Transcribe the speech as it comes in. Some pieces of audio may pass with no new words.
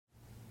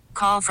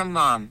call from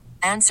mom.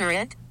 Answer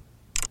it.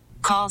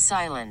 Call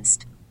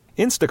silenced.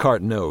 Instacart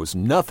knows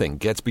nothing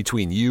gets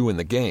between you and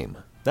the game.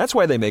 That's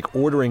why they make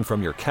ordering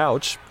from your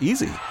couch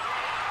easy.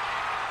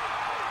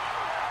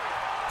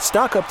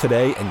 Stock up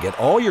today and get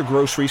all your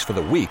groceries for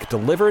the week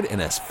delivered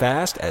in as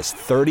fast as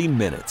 30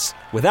 minutes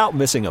without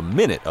missing a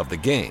minute of the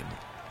game.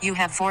 You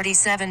have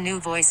 47 new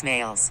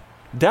voicemails.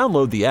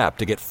 Download the app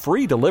to get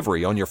free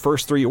delivery on your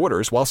first 3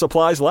 orders while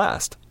supplies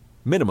last.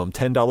 Minimum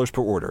 $10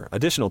 per order.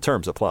 Additional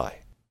terms apply.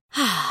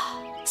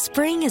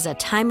 Spring is a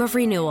time of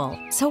renewal,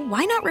 so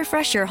why not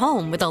refresh your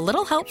home with a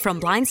little help from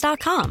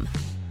Blinds.com?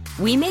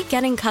 We make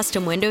getting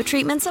custom window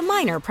treatments a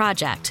minor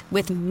project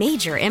with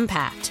major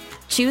impact.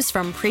 Choose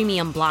from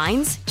premium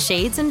blinds,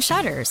 shades, and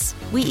shutters.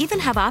 We even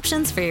have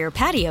options for your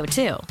patio,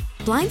 too.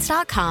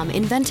 Blinds.com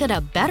invented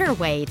a better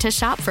way to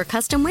shop for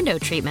custom window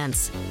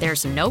treatments.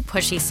 There's no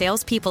pushy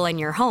salespeople in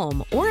your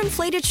home or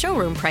inflated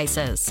showroom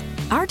prices.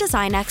 Our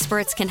design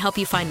experts can help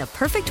you find the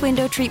perfect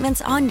window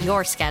treatments on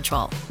your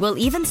schedule. We'll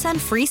even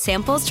send free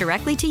samples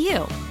directly to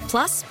you.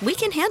 Plus, we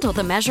can handle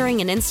the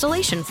measuring and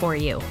installation for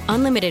you.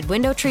 Unlimited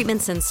window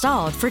treatments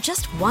installed for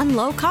just one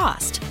low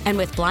cost. And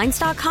with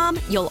Blinds.com,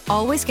 you'll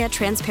always get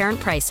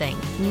transparent pricing.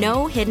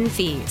 No hidden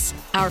fees.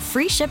 Our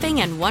free shipping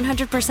and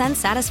 100%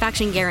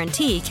 satisfaction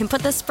guarantee can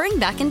put the spring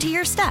back into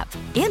your step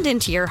and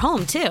into your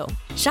home, too.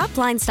 Shop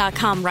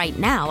Blinds.com right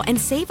now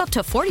and save up to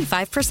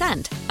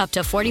 45%. Up to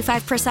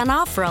 45%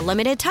 off for a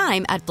limited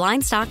time at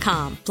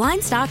Blinds.com.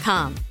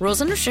 Blinds.com. Rules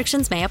and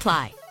restrictions may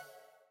apply.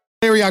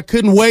 Larry, I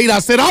couldn't wait. I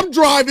said, I'm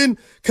driving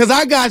because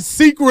I got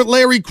secret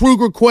Larry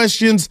Krueger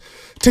questions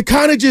to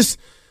kind of just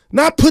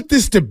not put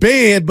this to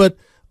bed, but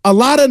a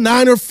lot of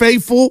Niner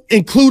faithful,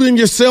 including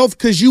yourself,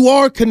 because you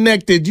are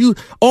connected. You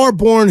are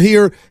born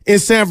here in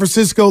San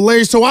Francisco,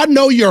 Larry. So I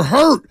know you're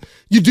hurt.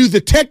 You do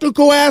the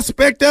technical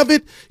aspect of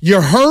it.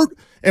 You're hurt.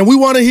 And we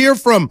want to hear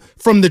from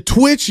the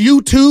Twitch,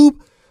 YouTube.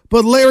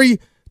 But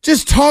Larry,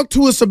 just talk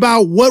to us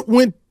about what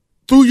went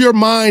through your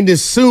mind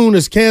as soon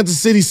as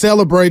Kansas City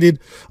celebrated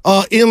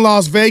in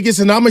Las Vegas.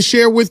 And I'm going to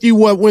share with you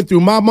what went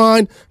through my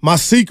mind, my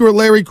secret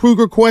Larry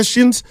Krueger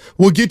questions.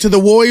 We'll get to the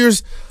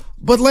Warriors.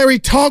 But, Larry,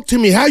 talk to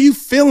me. How you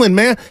feeling,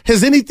 man?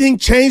 Has anything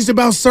changed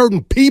about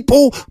certain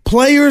people,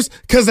 players?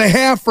 Because they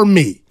have for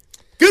me.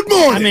 Good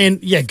morning.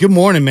 Good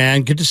morning,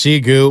 man. Good to see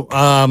you, Goo.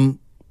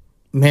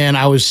 Man,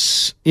 I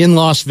was in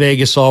Las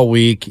Vegas all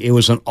week. It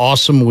was an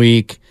awesome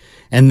week.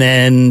 And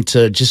then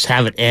to just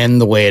have it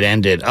end the way it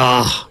ended, it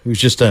was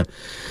just a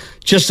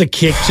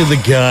kick to the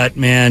gut,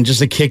 man,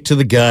 just a kick to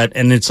the gut.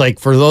 And it's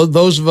like for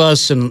those of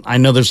us, and I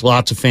know there's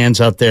lots of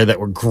fans out there that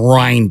were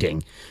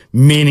grinding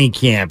mini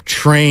camp,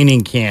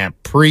 training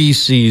camp,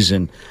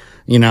 preseason,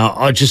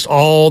 just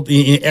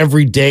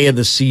every day of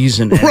the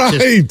season. And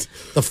right.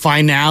 The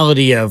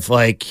finality of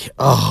like,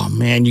 oh,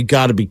 man, you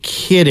got to be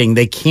kidding.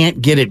 They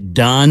can't get it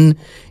done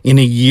in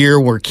a year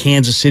where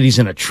Kansas City's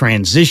in a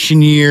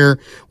transition year,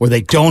 where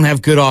they don't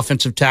have good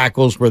offensive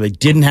tackles, where they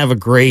didn't have a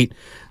great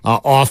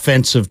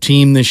offensive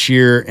team this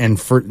year. And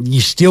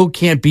you still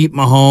can't beat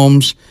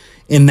Mahomes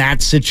in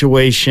that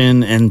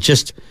situation. And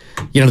just,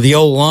 the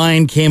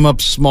O-line came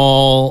up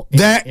small in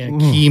a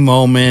key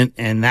moment,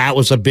 and that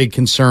was a big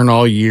concern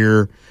all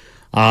year.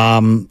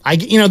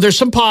 There's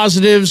some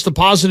positives. The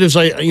positives,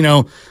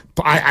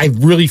 I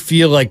really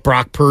feel like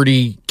Brock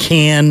Purdy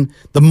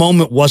the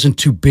moment wasn't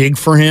too big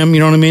for him. You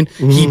know what I mean?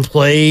 Mm-hmm. He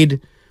played,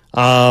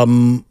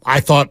 I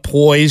thought,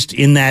 poised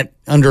in that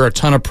under a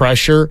ton of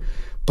pressure.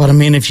 But,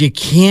 if you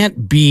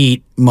can't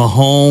beat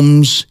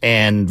Mahomes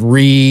and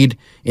Reed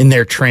in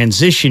their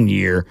transition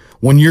year,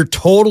 when you're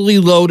totally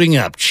loading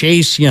up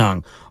Chase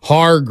Young,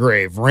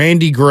 Hargrave,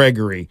 Randy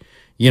Gregory,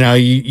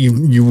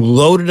 you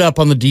loaded up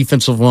on the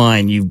defensive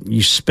line,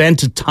 you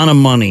spent a ton of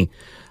money,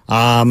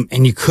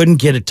 and you couldn't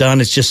get it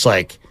done. It's just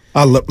like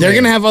they're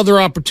going to have other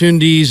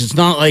opportunities. It's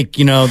not like,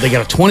 they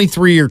got a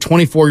 23 or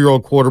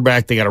 24-year-old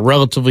quarterback. They got a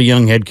relatively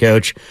young head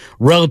coach,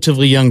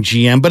 relatively young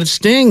GM, but it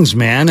stings,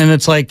 man. And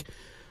it's like,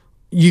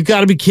 you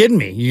got to be kidding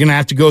me. You're going to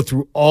have to go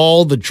through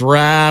all the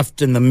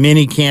draft and the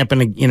mini camp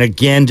and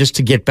again just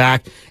to get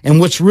back. And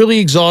what's really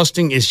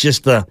exhausting is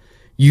just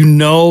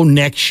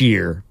next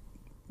year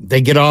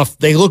they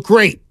look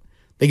great.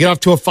 They get off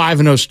to a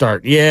 5-0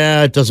 start.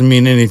 Yeah, it doesn't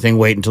mean anything.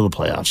 Wait until the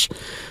playoffs.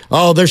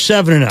 Oh, they're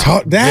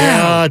 7-0.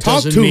 Yeah, it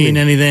doesn't mean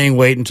anything.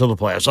 Wait until the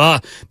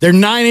playoffs. They're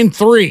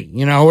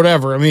 9-3.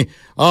 Whatever.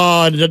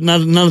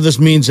 None of this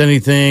means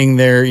anything.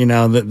 They're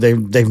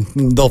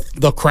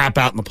they'll crap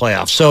out in the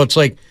playoffs. So it's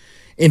like,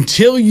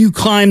 until you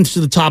climb to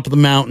the top of the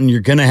mountain,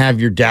 you're going to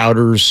have your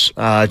doubters,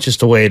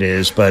 just the way it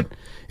is. But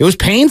it was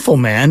painful,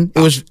 man. It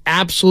was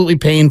absolutely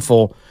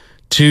painful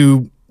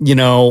to,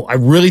 I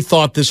really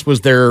thought this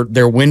was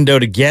their window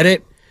to get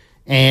it,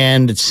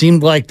 and it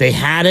seemed like they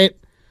had it.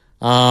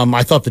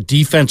 I thought the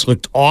defense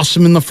looked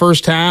awesome in the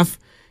first half,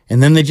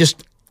 and then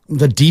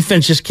the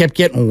defense just kept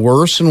getting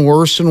worse and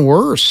worse and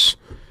worse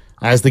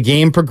as the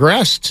game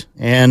progressed.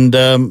 And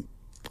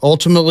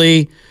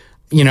ultimately,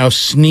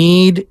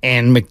 Snead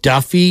and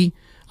McDuffie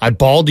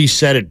Baldy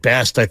said it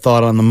best, I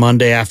thought, on the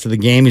Monday after the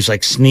game. He's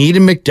like, Snead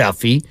and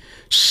McDuffie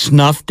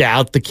snuffed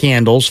out the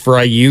candles for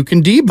Ayuk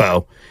and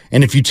Debo.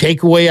 And if you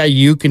take away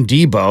Ayuk and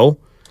Debo,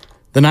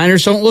 the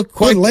Niners don't look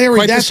quite, but Larry,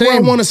 quite that's the same.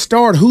 where I want to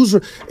start.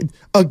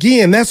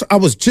 I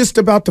was just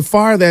about to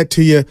fire that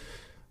to you.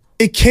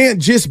 It can't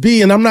just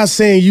be, and I'm not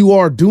saying you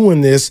are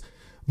doing this,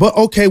 but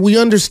okay, we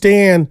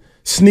understand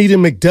Snead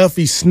and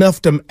McDuffie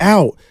snuffed them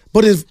out.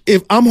 But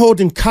if I'm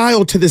holding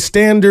Kyle to the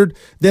standard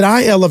that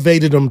I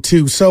elevated him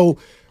to, so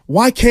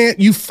why can't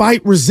you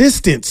fight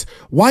resistance?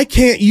 Why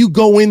can't you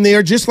go in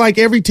there just like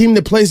every team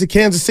that plays the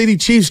Kansas City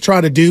Chiefs try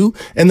to do?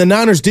 And the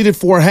Niners did it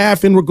for a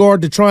half in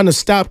regard to trying to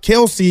stop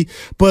Kelsey,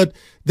 but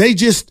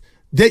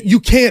that you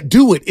can't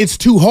do it. It's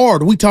too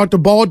hard. We talked to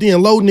Baldy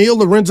and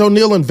Lorenzo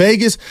Neal in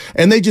Vegas,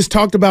 and they just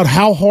talked about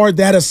how hard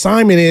that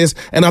assignment is.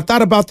 And I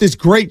thought about this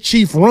great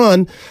Chief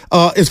run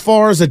as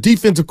far as a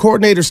defensive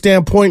coordinator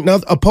standpoint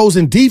and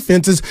opposing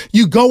defenses.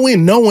 You go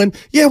in knowing,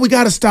 yeah, we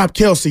got to stop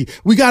Kelsey.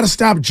 We got to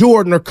stop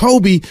Jordan or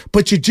Kobe,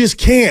 but you just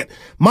can't.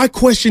 My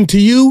question to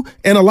you,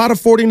 and a lot of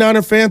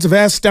 49er fans have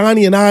asked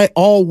Steiny and I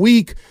all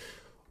week,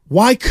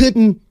 why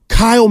couldn't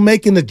Kyle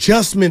make an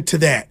adjustment to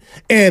that?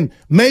 And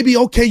maybe,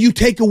 okay, you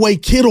take away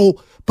Kittle,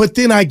 but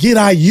then I get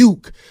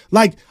Ayuk.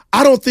 Like,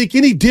 I don't think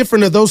any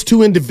different of those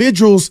two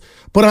individuals,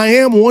 but I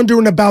am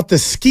wondering about the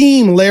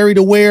scheme, Larry,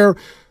 to where,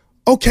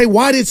 okay,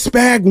 why did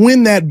Spag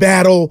win that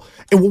battle?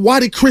 And why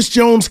did Chris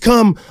Jones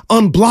come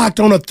unblocked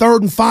on a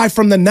 3rd and 5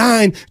 from the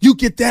 9? You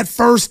get that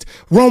first.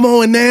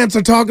 Romo and Nance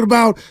are talking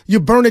about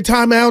you burning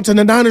timeouts and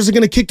the Niners are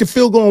going to kick the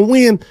field goal and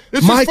win.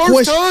 It's his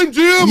first time,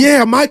 Jim.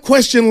 Yeah, my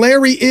question,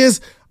 Larry,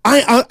 is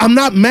I'm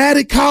not mad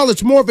at Kyle.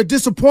 It's more of a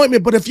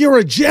disappointment. But if you're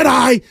a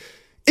Jedi,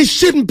 it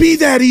shouldn't be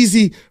that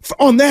easy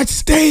on that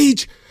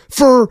stage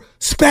for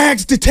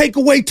Spags to take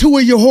away 2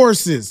 of your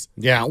horses.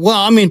 Yeah, well,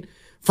 I mean,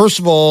 first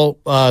of all,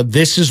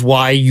 this is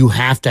why you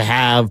have to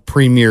have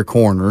premier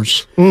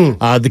corners.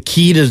 The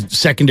key to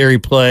secondary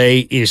play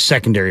is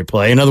secondary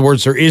play. In other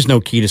words, there is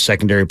no key to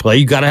secondary play.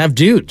 You got to have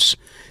dudes.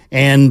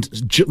 And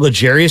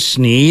L'Jarius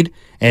Sneed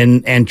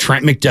and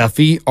Trent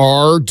McDuffie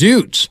are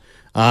dudes.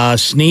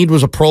 Snead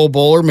was a Pro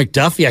Bowler.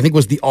 McDuffie, I think,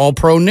 was the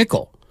All-Pro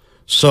nickel.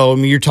 So, I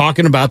mean, you're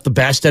talking about the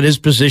best at his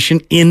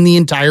position in the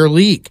entire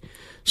league.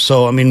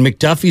 So, I mean,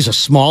 McDuffie's a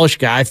smallish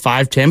guy,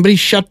 5'10", but he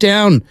shut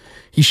down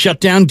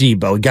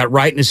Debo. He got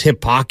right in his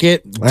hip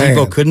pocket. Man.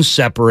 Debo couldn't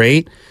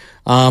separate.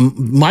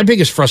 My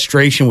biggest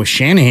frustration with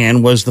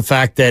Shanahan was the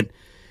fact that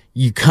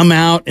you come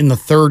out in the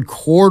third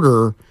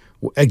quarter,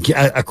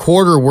 a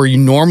quarter where you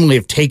normally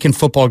have taken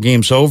football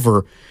games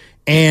over,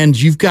 and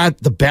you've got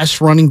the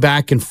best running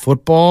back in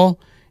football,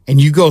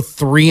 and you go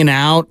 3 and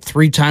out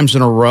 3 times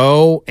in a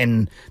row,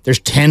 and there's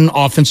 10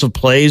 offensive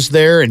plays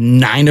there, and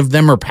 9 of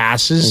them are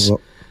passes.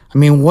 I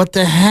mean, what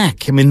the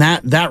heck? I mean,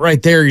 that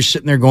right there, you're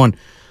sitting there going,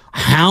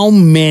 how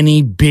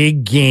many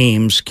big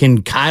games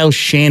can Kyle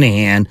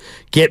Shanahan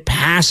get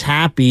pass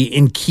happy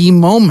in key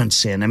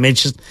moments in? I mean,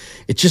 it's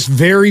just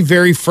very,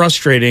 very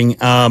frustrating.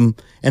 And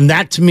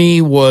that to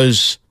me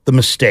was the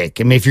mistake.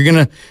 I mean, if you're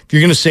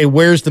gonna say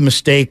where's the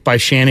mistake by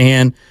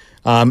Shanahan,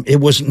 it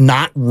was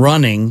not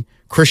running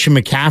Christian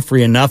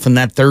McCaffrey enough in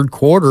that third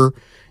quarter,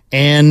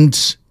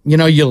 and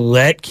you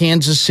let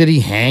Kansas City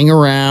hang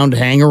around,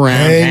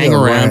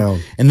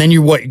 and then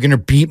you're going to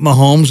beat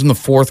Mahomes in the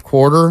fourth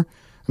quarter.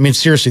 I mean,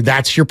 seriously,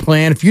 that's your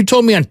plan. If you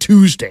told me on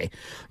Tuesday,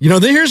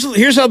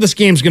 here's how this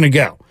game's going to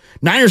go.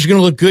 Niners are going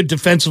to look good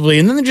defensively,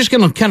 and then they're just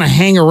going to kind of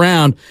hang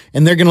around,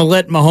 and they're going to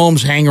let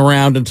Mahomes hang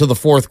around until the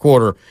fourth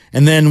quarter,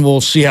 and then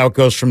we'll see how it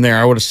goes from there.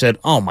 I would have said,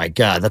 oh, my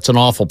God, that's an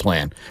awful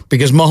plan,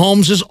 because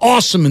Mahomes is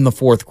awesome in the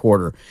fourth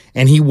quarter,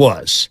 and he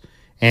was.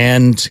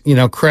 And,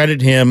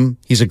 credit him.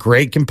 He's a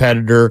great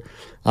competitor.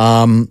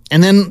 And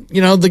then,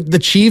 the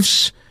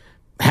Chiefs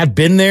have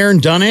been there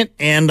and done it,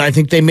 and I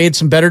think they made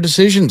some better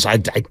decisions. I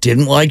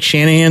didn't like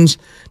Shanahan's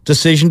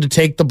decision to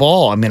take the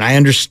ball. I mean, I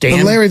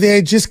understand. But Larry, they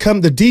had just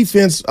come the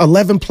defense,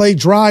 11-play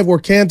drive where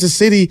Kansas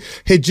City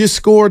had just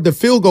scored the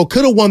field goal,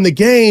 could have won the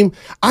game.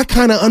 I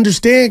kind of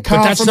understand, Kyle,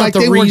 but that's not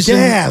the reason.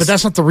 But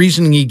that's not the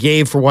reasoning he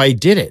gave for why he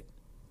did it.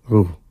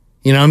 Ooh.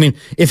 I mean,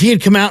 if he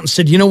had come out and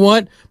said, you know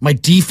what, my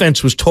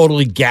defense was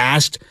totally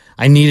gassed,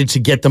 I needed to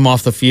get them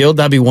off the field,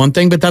 that'd be one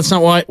thing, but that's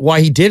not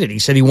why he did it. He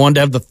said he wanted to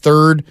have the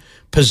third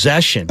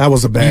possession. That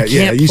was a bad, you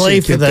can't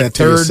play for that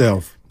third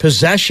yourself.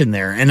 Possession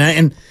there.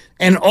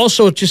 And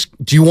also, just,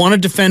 do you want to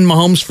defend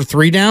Mahomes for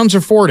 3 downs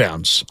or 4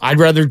 downs? I'd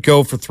rather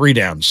go for 3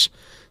 downs.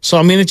 So,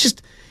 I mean,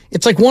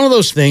 it's like one of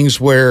those things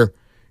where,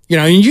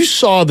 and you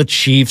saw the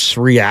Chiefs'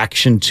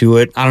 reaction to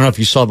it. I don't know if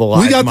you saw the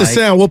live. We got the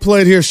sound. We'll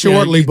play it here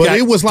shortly, but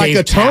it was like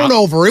a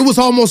turnover. It was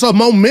almost a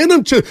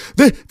momentum.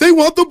 They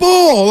want the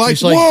ball. Like,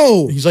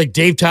 whoa. He's like,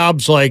 Dave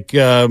Taub's like,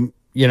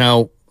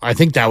 I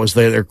think that was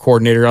their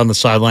coordinator on the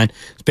sideline.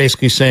 It's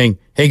basically saying,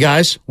 hey,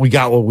 guys, we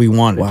got what we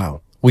wanted.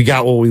 Wow. We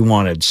got what we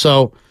wanted.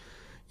 So,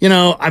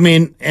 I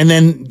mean, and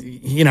then,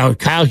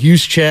 Kyle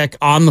Juszczyk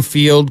on the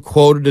field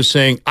quoted as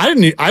saying, I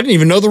didn't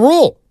even know the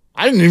rule.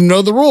 I didn't even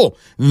know the rule.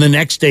 And the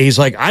next day he's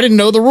like, I didn't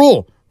know the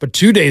rule. But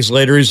 2 days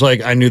later, he's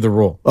like, I knew the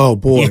rule. Oh,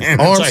 boy. Yeah,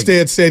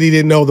 Armstead said he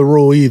didn't know the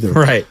rule either.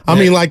 Right. I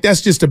mean, like, that's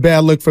just a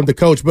bad look from the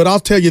coach. But I'll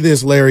tell you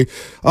this, Larry.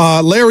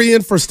 Larry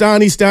in for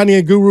Steiny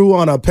and Guru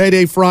on a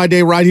Payday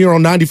Friday right here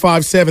on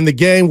 95.7 The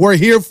Game. We're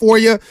here for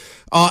you.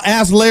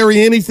 Ask Larry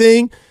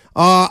anything.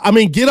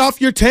 Get off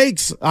your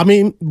takes.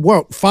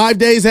 5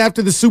 days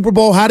after the Super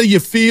Bowl, how do you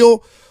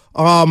feel?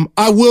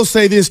 I will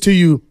say this to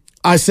you.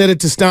 I said it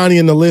to Steiny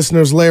and the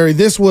listeners, Larry.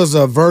 This was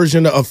a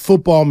version of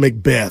football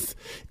Macbeth.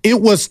 It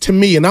was, to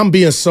me, and I'm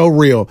being so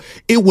real,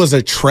 it was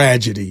a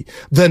tragedy.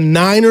 The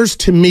Niners,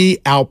 to me,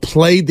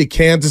 outplayed the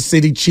Kansas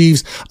City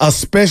Chiefs,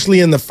 especially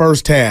in the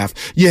first half.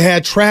 You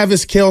had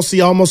Travis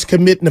Kelce almost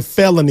committing a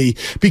felony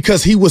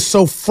because he was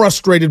so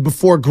frustrated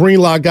before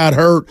Greenlaw got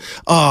hurt,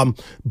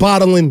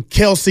 bottling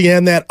Kelce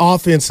and that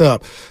offense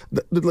up.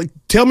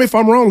 Tell me if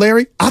I'm wrong,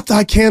 Larry. I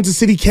thought Kansas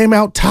City came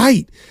out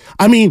tight.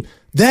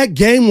 That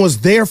game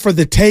was there for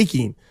the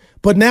taking.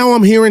 But now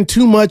I'm hearing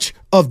too much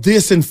of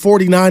this in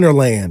 49er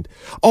land.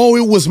 Oh,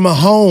 it was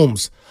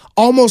Mahomes.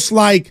 Almost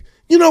like,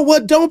 you know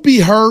what? Don't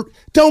be hurt.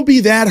 Don't be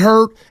that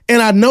hurt.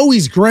 And I know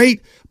he's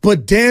great,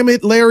 but damn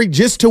it, Larry,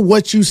 just to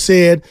what you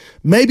said,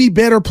 maybe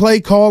better play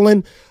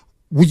calling.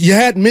 You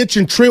had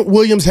mentioned Trent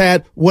Williams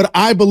had what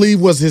I believe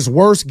was his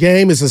worst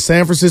game as a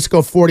San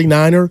Francisco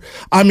 49er.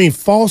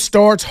 False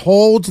starts,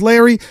 holds,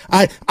 Larry.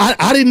 I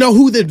didn't know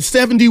who the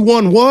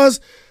 71 was.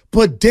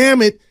 But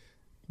damn it,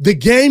 the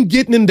game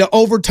getting into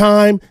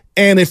overtime,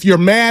 and if you're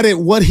mad at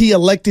what he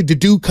elected to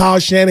do, Kyle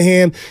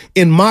Shanahan,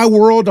 in my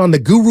world on the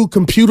Guru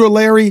computer,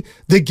 Larry,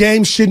 the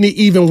game shouldn't have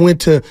even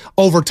went to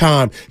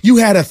overtime. You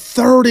had a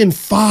 3rd and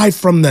 5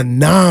 from the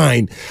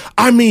 9.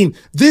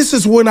 This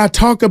is when I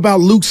talk about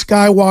Luke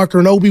Skywalker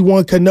and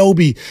Obi-Wan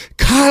Kenobi.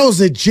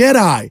 Kyle's a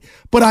Jedi.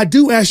 But I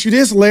do ask you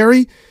this,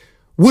 Larry,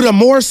 would a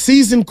more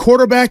seasoned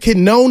quarterback have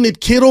known that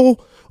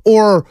Kittle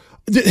or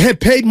had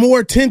paid more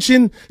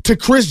attention to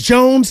Chris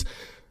Jones?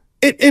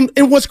 And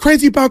what's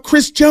crazy about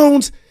Chris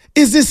Jones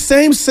is this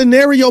same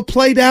scenario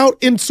played out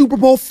in Super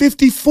Bowl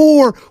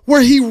 54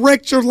 where he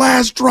wrecked your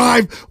last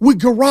drive with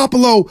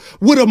Garoppolo.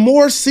 With a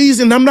more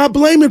seasoned, I'm not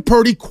blaming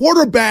Purdy,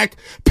 quarterback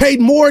paid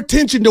more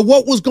attention to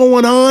what was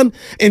going on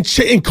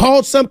and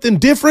called something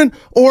different,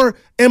 or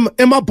am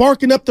I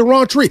barking up the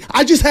wrong tree?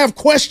 I just have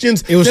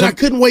questions I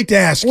couldn't wait to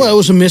ask. Well, it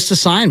was a missed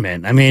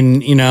assignment.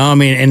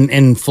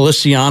 And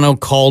Feliciano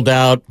called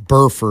out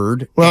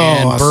Burford,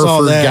 and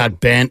Burford got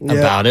bent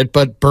about it,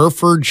 but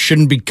Burford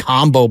shouldn't be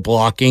combo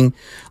blocking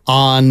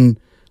on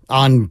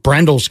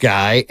Brendel's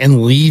guy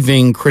and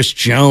leaving Chris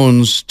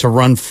Jones to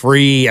run a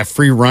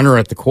free runner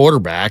at the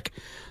quarterback.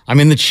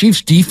 The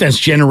Chiefs defense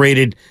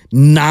generated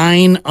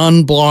 9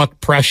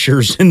 unblocked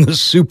pressures in the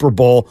Super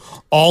Bowl.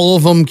 All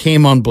of them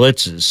came on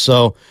blitzes.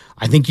 So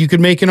I think you could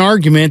make an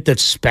argument that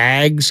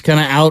Spags kind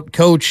of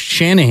outcoached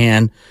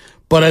Shanahan.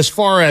 But as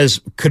far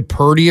as could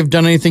Purdy have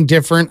done anything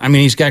different?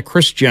 He's got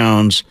Chris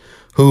Jones,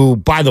 who,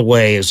 by the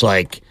way, is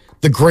like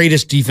the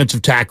greatest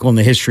defensive tackle in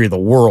the history of the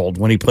world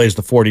when he plays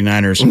the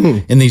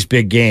 49ers in these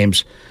big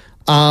games,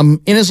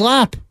 in his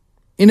lap.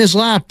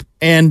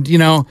 And,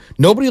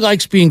 nobody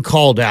likes being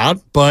called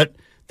out, but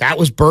that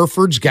was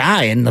Burford's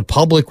guy, and the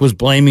public was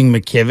blaming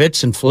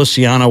McKivitz, and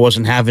Feliciano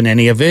wasn't having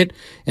any of it.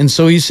 And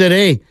so he said,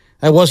 hey,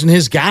 that wasn't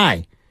his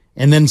guy.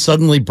 And then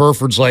suddenly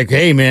Burford's like,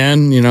 hey,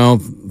 man,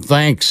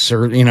 thanks.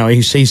 Or,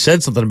 he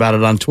said something about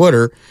it on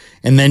Twitter.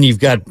 And then you've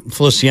got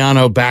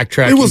Feliciano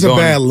backtracking. It was a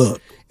bad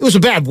look. It was a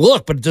bad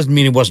look, but it doesn't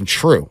mean it wasn't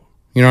true.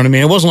 You know what I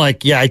mean? It wasn't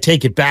like, yeah, I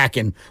take it back,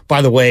 and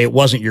by the way, it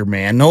wasn't your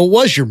man. No, it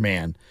was your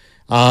man.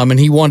 And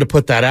he wanted to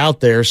put that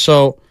out there.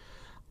 So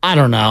I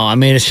don't know.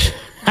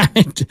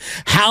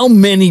 How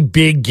many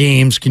big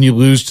games can you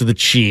lose to the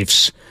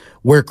Chiefs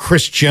where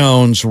Chris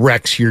Jones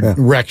wrecks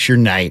your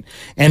night?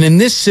 And in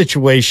this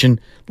situation,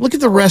 look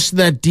at the rest of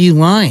that D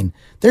line.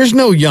 There's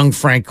no young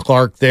Frank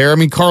Clark there.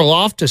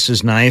 Karlaftis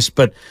is nice,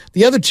 but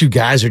the other two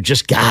guys are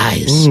just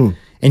guys.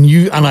 And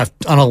you on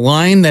a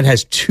line that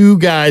has 2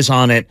 guys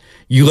on it,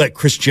 you let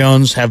Chris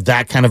Jones have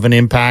that kind of an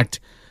impact.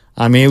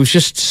 It was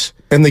just.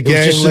 And the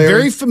game, just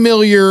very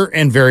familiar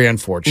and very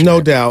unfortunate. No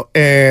doubt.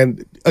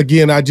 And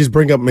again, I just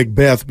bring up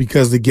Macbeth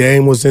because the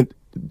game wasn't.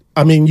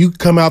 You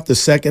come out the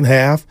second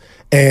half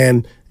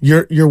and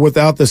you're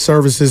without the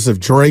services of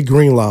Dre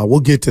Greenlaw.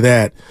 We'll get to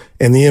that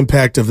and the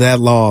impact of that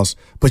loss.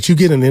 But you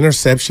get an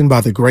interception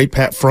by the great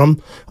Patrick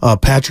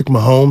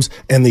Mahomes,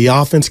 and the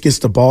offense gets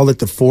the ball at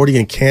the 40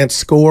 and can't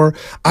score.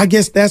 I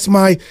guess that's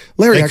my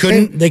Larry.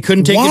 They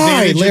couldn't take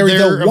advantage Larry, of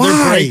their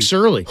breaks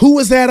early. Who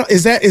was that?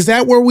 Is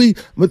that where we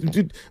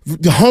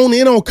hone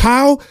in on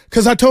Kyle?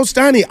 Because I told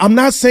Steiny, I'm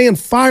not saying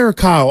fire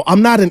Kyle.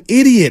 I'm not an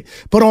idiot.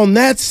 But on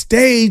that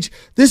stage,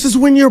 this is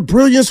when your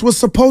brilliance was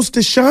supposed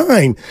to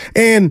shine.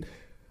 And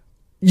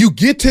you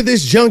get to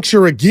this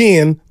juncture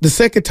again, the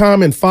second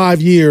time in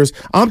 5 years.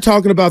 I'm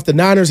talking about the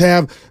Niners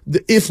have,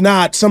 if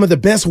not, some of the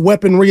best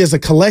weaponry as a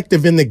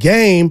collective in the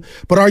game.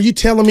 But are you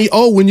telling me,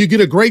 when you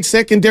get a great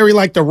secondary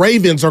like the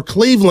Ravens or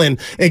Cleveland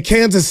and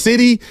Kansas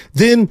City,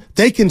 then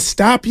they can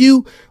stop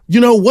you?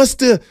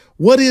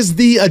 What is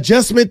the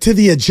adjustment to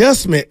the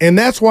adjustment? And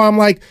that's why I'm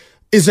like,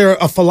 Is there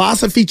a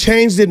philosophy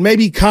change that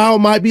maybe Kyle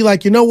might be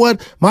like, you know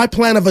what? My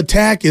plan of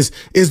attack is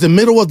the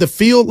middle of the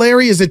field,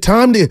 Larry. Is it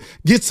time to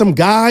get some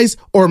guys,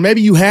 or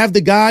maybe you have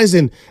the guys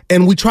and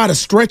we try to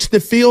stretch the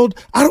field?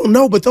 I don't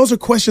know, but those are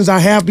questions I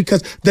have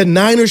because the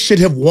Niners should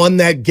have won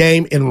that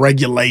game in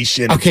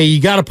regulation. Okay, you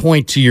got to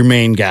point to your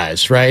main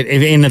guys, right?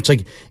 And it's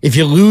like, if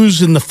you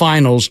lose in the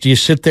finals, do you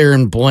sit there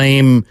and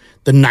blame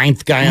the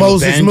ninth guy on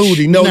the bench? Moses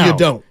Moody. No, you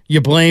don't.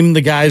 You blame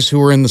the guys who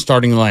were in the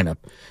starting lineup.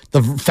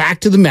 The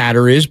fact of the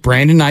matter is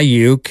Brandon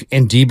Ayuk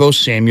and Deebo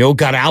Samuel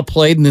got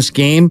outplayed in this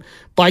game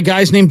by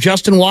guys named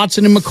Justin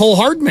Watson and McCole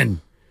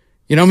Hardman.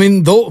 You know what I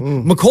mean? Though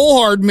McCole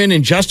Hardman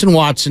and Justin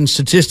Watson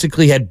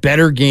statistically had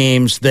better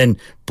games than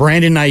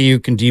Brandon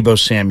Ayuk and Deebo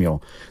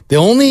Samuel. The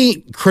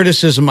only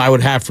criticism I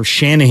would have for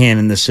Shanahan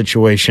in this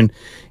situation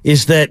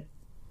is that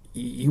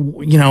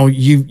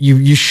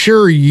you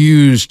sure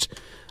used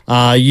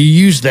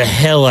the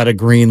hell out of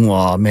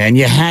Greenlaw, man.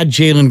 You had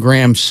Jalen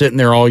Graham sitting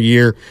there all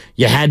year.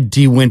 You had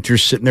D.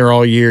 Winters sitting there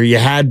all year. You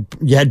had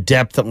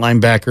depth at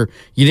linebacker.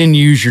 You didn't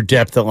use your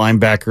depth at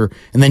linebacker,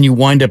 and then you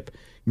wind up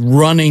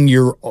running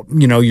your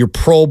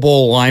Pro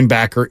Bowl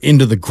linebacker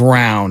into the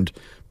ground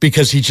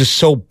because he's just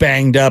so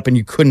banged up, and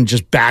you couldn't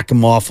just back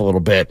him off a little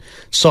bit.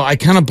 So I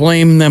kind of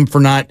blame them for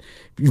not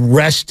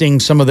resting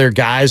some of their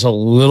guys a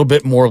little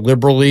bit more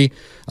liberally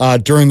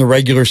during the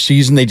regular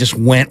season. They just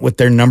went with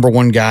their number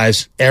one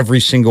guys every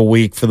single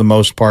week for the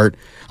most part.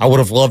 I would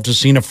have loved to have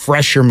seen a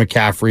fresher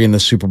McCaffrey in the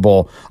Super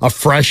Bowl, a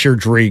fresher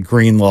Dre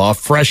Greenlaw, a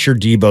fresher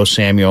Deebo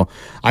Samuel.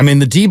 I mean,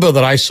 the Deebo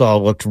that I saw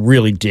looked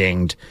really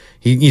dinged.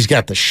 He's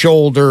got the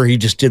shoulder. He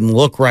just didn't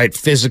look right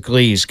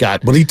physically.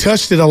 But he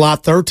touched it a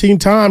lot, 13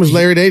 times,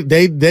 Larry.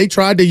 They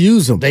tried to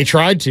use him. They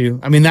tried to.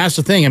 I mean, that's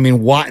the thing. I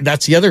mean, why?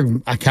 That's the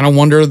other. I kind of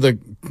wonder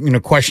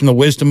question the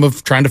wisdom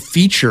of trying to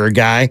feature a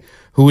guy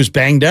who was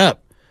banged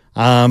up.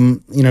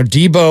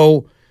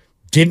 Deebo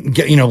didn't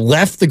get,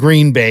 left the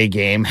Green Bay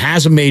game,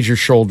 has a major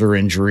shoulder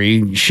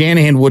injury.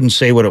 Shanahan wouldn't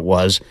say what it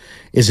was.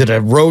 Is it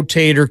a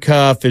rotator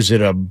cuff? Is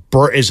it a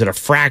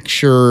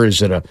fracture?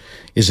 Is it a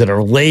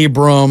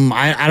labrum?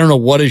 I don't know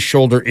what his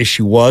shoulder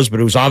issue was,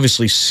 but it was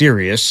obviously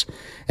serious.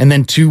 And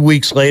then 2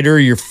 weeks later,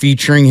 you're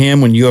featuring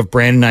him when you have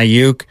Brandon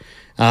Ayuk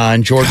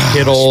and George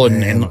Kittle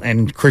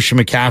and Christian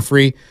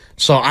McCaffrey.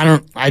 So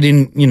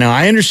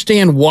I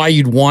understand why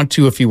you'd want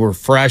to if he were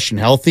fresh and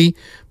healthy,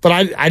 but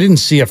I didn't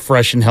see a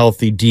fresh and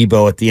healthy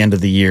Deebo at the end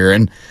of the year.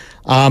 And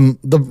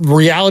the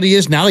reality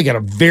is now they got a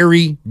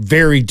very,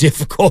 very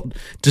difficult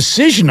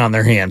decision on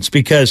their hands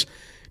because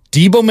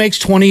Deebo makes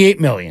 $28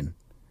 million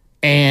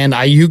and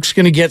Ayuk's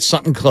going to get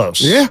something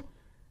close. Yeah.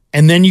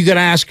 And then you got to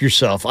ask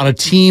yourself, on a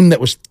team that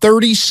was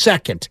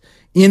 32nd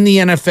in the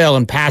NFL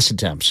in pass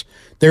attempts,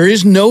 there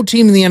is no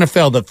team in the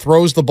NFL that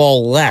throws the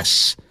ball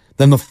less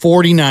than the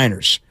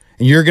 49ers.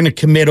 And you're going to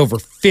commit over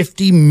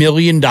 $50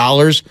 million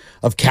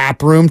of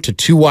cap room to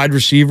two wide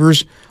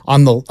receivers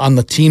on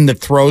the team that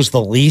throws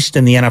the least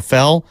in the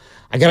NFL.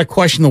 I got to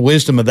question the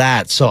wisdom of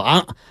that. So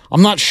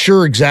I'm not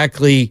sure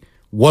exactly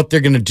what they're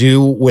going to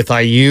do with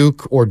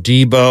Ayuk or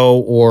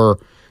Deebo or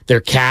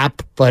their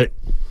cap, but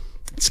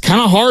it's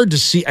kind of hard to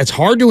see. It's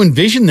hard to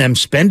envision them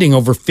spending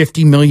over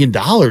 $50 million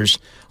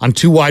on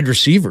two wide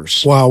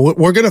receivers. Wow,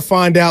 we're going to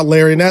find out,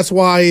 Larry, and that's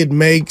why it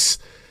makes,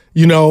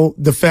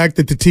 the fact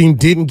that the team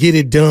didn't get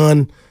it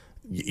done,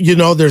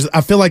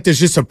 I feel like there's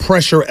just a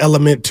pressure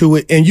element to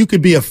it, and you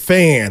could be a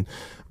fan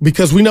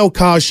because we know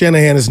Kyle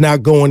Shanahan is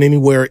not going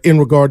anywhere in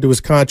regard to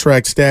his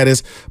contract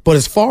status. But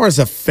as far as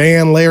a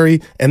fan,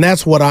 Larry, and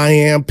that's what I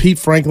am, Pete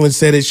Franklin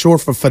said it's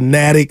short for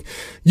fanatic,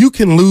 you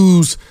can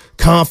lose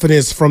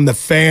confidence from the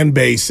fan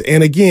base.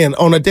 And again,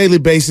 on a daily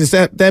basis,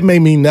 that may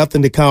mean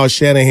nothing to Kyle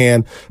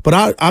Shanahan.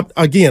 But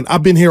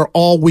I've been here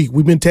all week.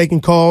 We've been taking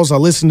calls. I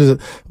listened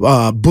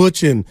to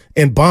Butch and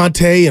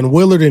Bonte and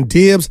Willard and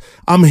Dibbs.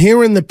 I'm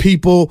hearing the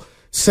people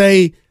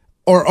say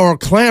or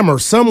clamor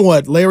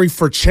somewhat, Larry,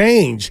 for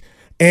change.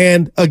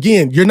 And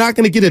again, you're not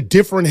going to get a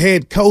different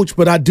head coach,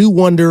 but I do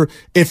wonder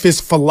if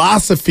his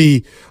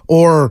philosophy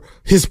or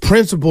his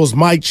principles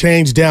might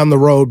change down the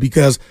road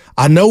because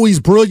I know he's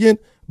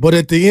brilliant, but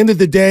at the end of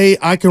the day,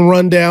 I can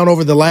run down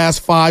over the last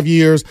 5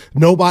 years.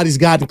 Nobody's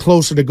gotten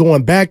closer to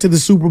going back to the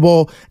Super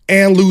Bowl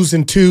and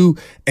losing two.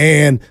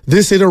 And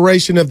this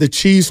iteration of the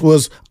Chiefs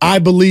was, I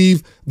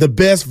believe, the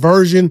best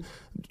version,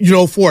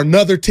 for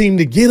another team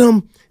to get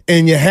them.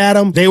 And you had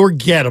them. They were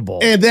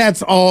gettable. And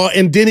that's all.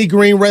 And Denny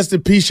Green, rest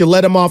in peace, you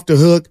let him off the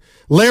hook.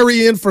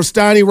 Larry in for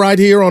Steiny right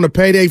here on a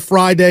Payday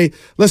Friday.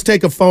 Let's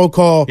take a phone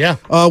call. Yeah.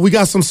 We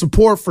got some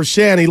support for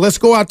Shanny. Let's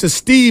go out to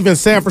Steve in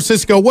San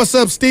Francisco. What's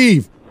up,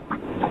 Steve?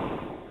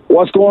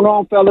 What's going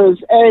on, fellas?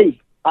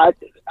 Hey,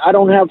 I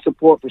don't have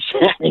support for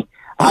Shanny.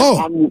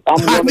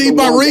 I need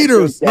my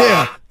readers.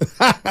 Yeah.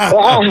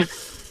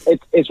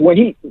 It's when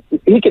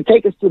he can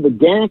take us to the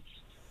dance,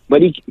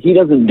 but he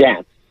doesn't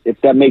dance. If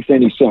that makes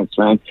any sense,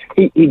 man.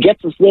 He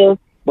gets us there,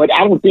 but I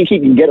don't think he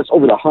can get us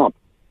over the hump.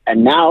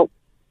 And now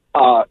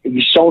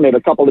he's shown it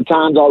a couple of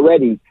times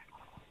already.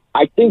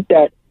 I think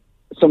that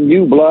some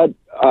new blood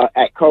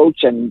at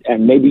coach and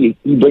maybe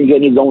he brings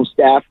in his own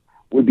staff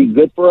would be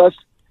good for us.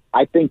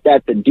 I think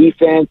that the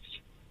defense,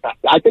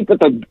 I think that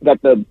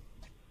the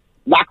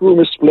locker room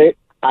is split.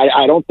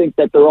 I don't think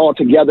that they're all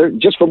together,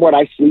 just from what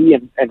I see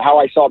and how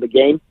I saw the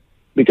game,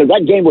 because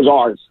that game was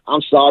ours.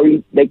 I'm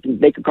sorry. They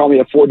could call me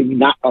a 40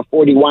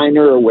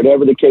 whiner or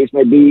whatever the case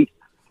may be.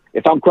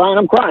 If I'm crying,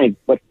 I'm crying.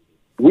 But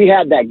we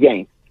had that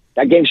game.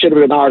 That game should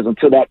have been ours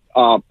until that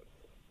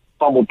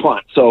fumble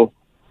punt. So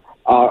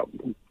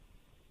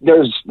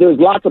there's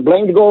lots of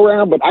blame to go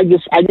around, but I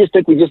just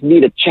think we just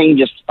need a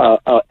change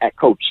at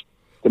coach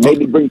to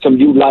maybe bring some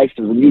new life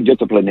and some new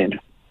discipline in.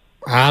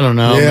 I don't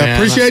know. Yeah, man.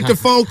 appreciate the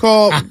phone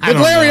call. But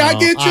Larry, I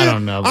get you. I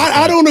don't know.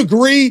 I don't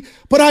agree,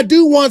 but I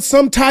do want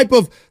some type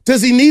of,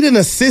 does he need an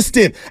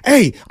assistant?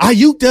 Hey,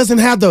 Ayuk doesn't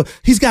have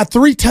he's got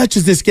 3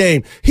 touches this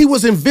game. He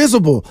was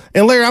invisible.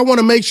 And Larry, I want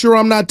to make sure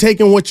I'm not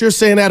taking what you're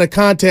saying out of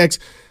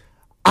context.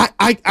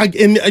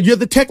 And you're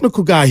the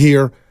technical guy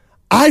here.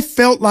 I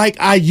felt like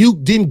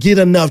Ayuk didn't get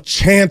enough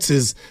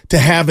chances to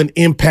have an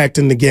impact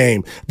in the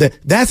game.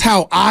 That's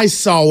how I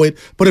saw it.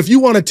 But if you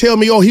want to tell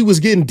me, oh, he was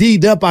getting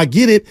D'd up, I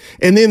get it.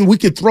 And then we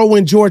could throw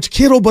in George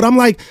Kittle. But I'm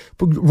like,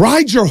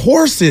 ride your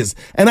horses.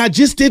 And I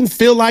just didn't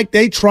feel like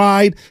they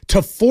tried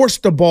to force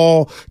the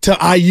ball to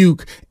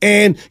Ayuk.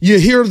 And you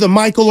hear the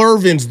Michael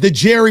Irvins, the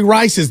Jerry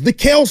Rices, the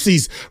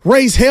Kelseys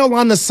raise hell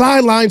on the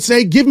sideline,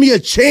 say, give me a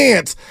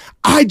chance.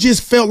 I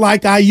just felt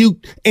like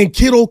Ayuk and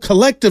Kittle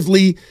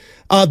collectively,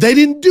 they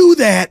didn't do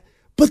that,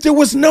 but there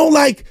was no,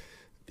 like,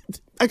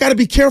 I got to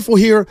be careful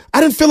here. I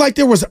didn't feel like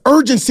there was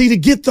urgency to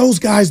get those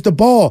guys the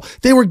ball.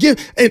 They were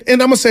and I'm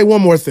going to say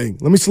one more thing.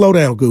 Let me slow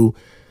down, Goo.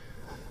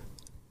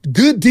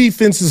 Good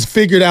defenses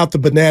figured out the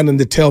banana in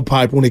the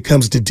tailpipe when it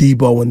comes to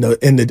Debo and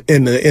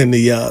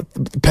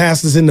the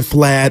passes in the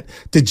flat,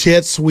 the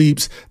jet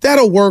sweeps.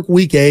 That'll work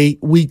week 8,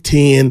 week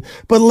 10.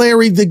 But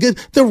Larry,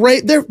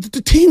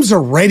 the teams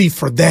are ready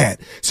for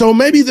that. So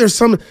maybe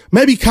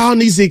maybe Kyle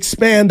needs to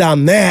expand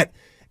on that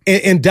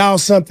and dial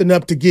something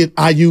up to get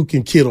Ayuk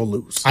and Kittle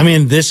loose. I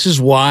mean, this is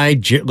why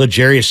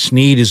L'Jarius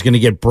Sneed is going to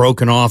get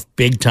broken off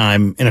big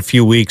time in a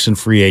few weeks in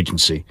free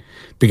agency,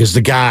 because the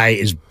guy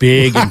is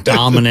big and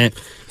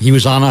dominant. He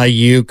was on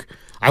Ayuk.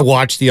 I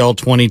watched the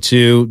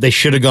All-22. They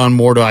should have gone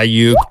more to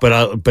Ayuk,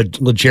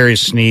 but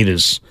L'Jarius Sneed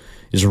is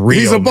real.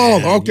 He's a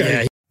baller. Man.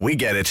 Okay. Yeah. We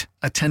get it.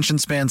 Attention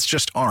spans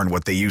just aren't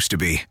what they used to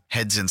be.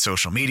 Heads in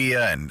social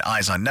media and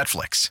eyes on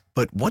Netflix.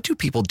 But what do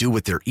people do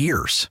with their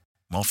ears?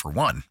 Well, for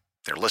one,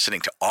 they're listening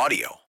to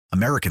audio.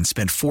 Americans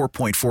spend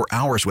 4.4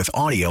 hours with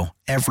audio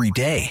every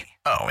day.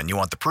 Oh, and you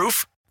want the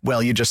proof?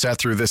 Well, you just sat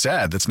through this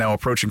ad that's now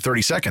approaching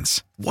 30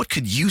 seconds. What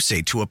could you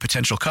say to a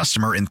potential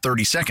customer in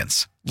 30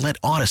 seconds? Let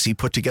Odyssey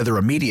put together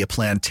a media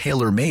plan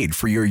tailor-made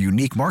for your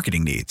unique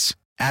marketing needs.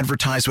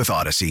 Advertise with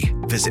Odyssey.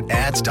 Visit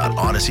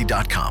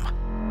ads.odyssey.com.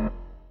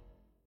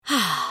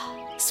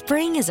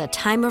 Spring is a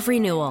time of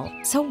renewal,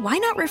 so why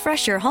not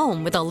refresh your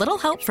home with a little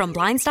help from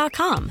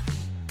Blinds.com?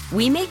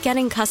 We make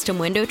getting custom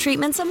window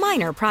treatments a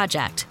minor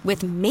project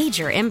with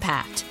major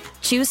impact.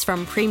 Choose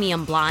from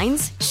premium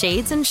blinds,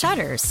 shades, and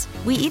shutters.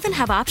 We even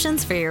have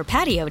options for your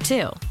patio,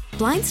 too.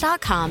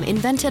 Blinds.com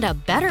invented a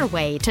better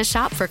way to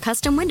shop for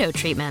custom window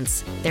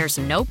treatments. There's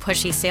no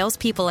pushy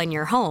salespeople in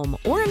your home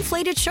or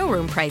inflated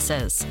showroom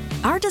prices.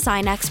 Our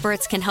design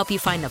experts can help you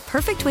find the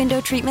perfect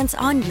window treatments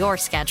on your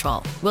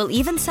schedule. We'll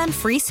even send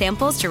free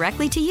samples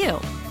directly to you.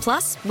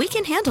 Plus, we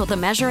can handle the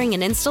measuring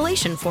and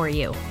installation for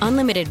you.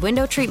 Unlimited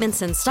window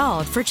treatments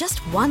installed for just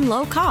one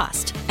low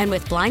cost. And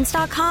with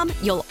Blinds.com,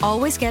 you'll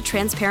always get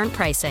transparent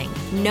pricing.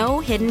 No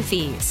hidden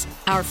fees.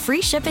 Our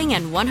free shipping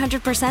and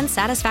 100%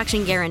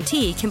 satisfaction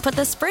guarantee can put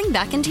the spring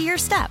back into your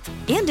step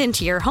and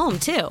into your home,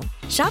 too.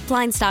 Shop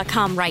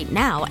Blinds.com right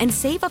now and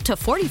save up to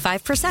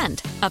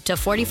 45%. Up to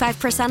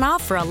 45%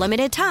 off for a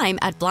limited time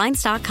at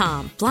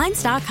Blinds.com.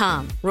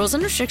 Blinds.com. Rules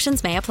and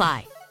restrictions may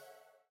apply.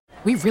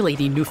 We really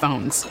need new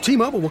phones.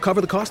 T-Mobile will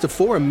cover the cost of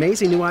 4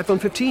 amazing new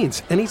iPhone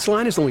 15s, and each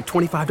line is only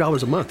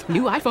 $25 a month.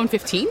 New iPhone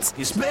 15s?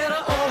 It's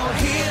better over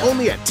here.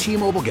 Only at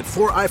T-Mobile, get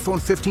 4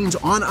 iPhone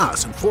 15s on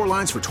us and 4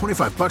 lines for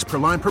 $25 per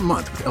line per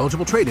month with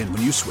eligible trade-in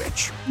when you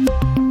switch.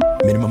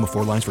 Minimum of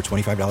 4 lines for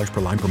 $25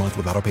 per line per month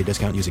with autopay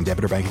discount using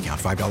debit or bank account.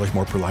 $5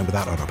 more per line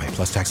without autopay,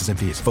 plus taxes and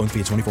fees. Phone fee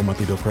at 24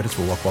 monthly bill credits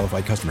for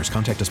well-qualified customers.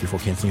 Contact us before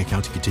canceling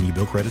account to continue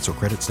bill credits or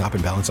credit stop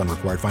and balance on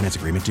required finance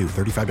agreement due.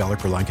 $35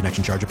 per line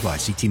connection charge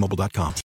applies. See T-Mobile.com.